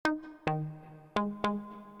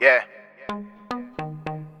Yeah.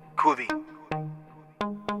 Kuvi.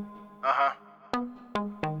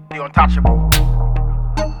 The untouchable.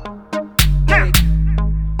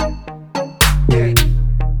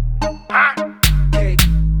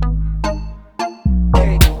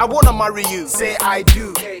 I wanna marry you. Say I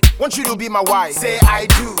do. Want you to be my wife. Say I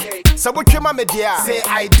do. So what came my media? Say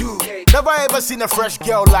I do. Never ever seen a fresh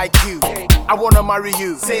girl like you. I wanna marry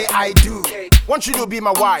you. Say I do. Want you to be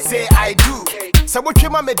my wife. Say I do. So what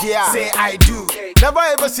came my media? Say I do. Never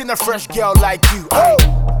ever seen a fresh girl like you. Oh.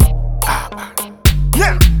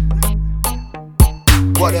 Yeah.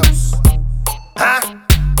 What else? Huh?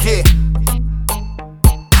 Yeah.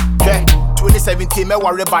 Yeah. 2017, me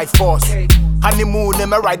worry by force. Honeymoon,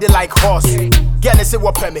 me ride it like horse. Girl, say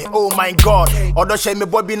what me? Oh my God. Odo shame me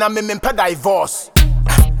boy be na me pay divorce.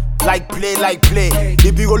 Like play.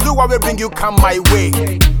 If you go we bring you come my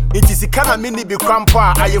way. It is a kind of mini be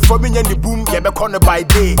crampa. Are you for me in the boom? Yeah, be corner by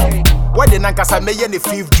day. Why the Nankasa May in the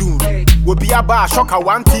 5th June? Will be a bar shock a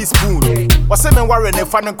 1 teaspoon. What's a man wearing a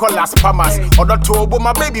fun and call last Pamas? Or the turbo,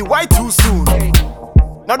 my baby, why too soon?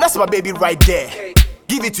 Now that's my baby right there.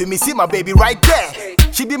 Give it to me, see my baby right there.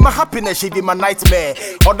 She be my happiness, she be my nightmare.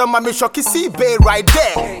 Other mommy shocky see babe right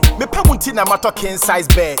there. Me pamuntina my talking size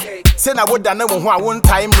bear. Say na would done one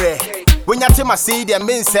time rare. When you tell my see them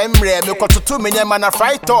mean same rare. Me got to 2 million man a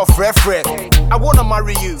fight off rare. I wanna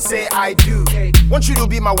marry you. Say I do. Want you to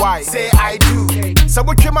be my wife. Say I do. So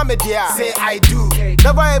what came my media? Say I do.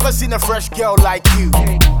 Never ever seen a fresh girl like you.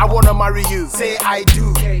 I wanna marry you. Say I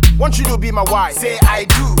do. Want you to be my wife. Say I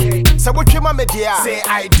do. So what came my media? Say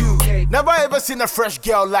I do. Never ever seen a fresh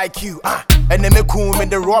girl like you. And then me cool me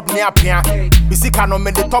the rob near pia. Me see can on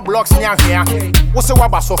me the top blocks near here. What's a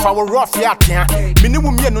waba so far rough ya tia. Me no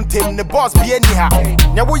me no tame the boss be anyhow.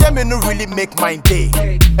 Nya wo ya me no really make my day.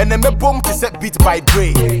 And then me boom to set beat by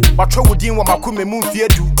Dre. But try wodin wo makume mu fie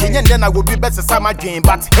du. Tinye then I will be better sama dream.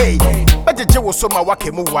 But hey, better je wo so ma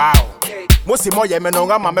wake mu wow. Mosi mo ye me no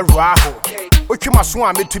ngama me raho. Ochuma so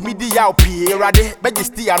am to me di yaw pie rade. Beji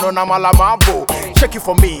sti ano na mala mabo. Check it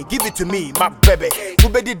for me, give it to me, my baby.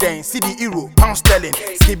 Ubedi den, see the euro, pound sterling.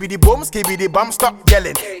 Skibidi bum, stop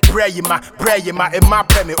yelling. Pray you ma, in my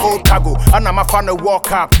penny, old cargo. And I'm a fan of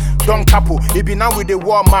walk up. Don't couple, it be now with the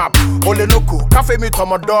warm up. Ole Noko, cafe me to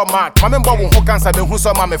my doormat. My member won't hook and say, who's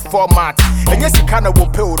on my format. And yes, you can't will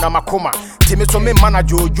pill, na makoma. Timmy to me, mana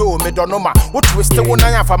Jojo, me don't know ma. What twist the one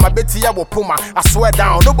I am for my Betty, I will puma. I swear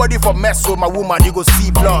down, nobody for mess with my woman, you go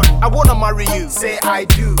see blood. I wanna marry you, say I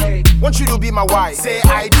do. Want you to be my wife, say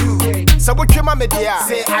I do. So what came my media?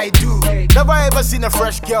 Say I do. Never ever seen a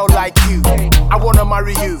fresh girl like you. I wanna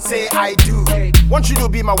marry you, say I do. Want you to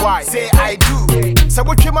be my wife, say I do. So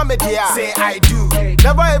what came my media? Say I do.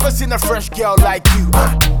 Never ever seen a fresh girl like you.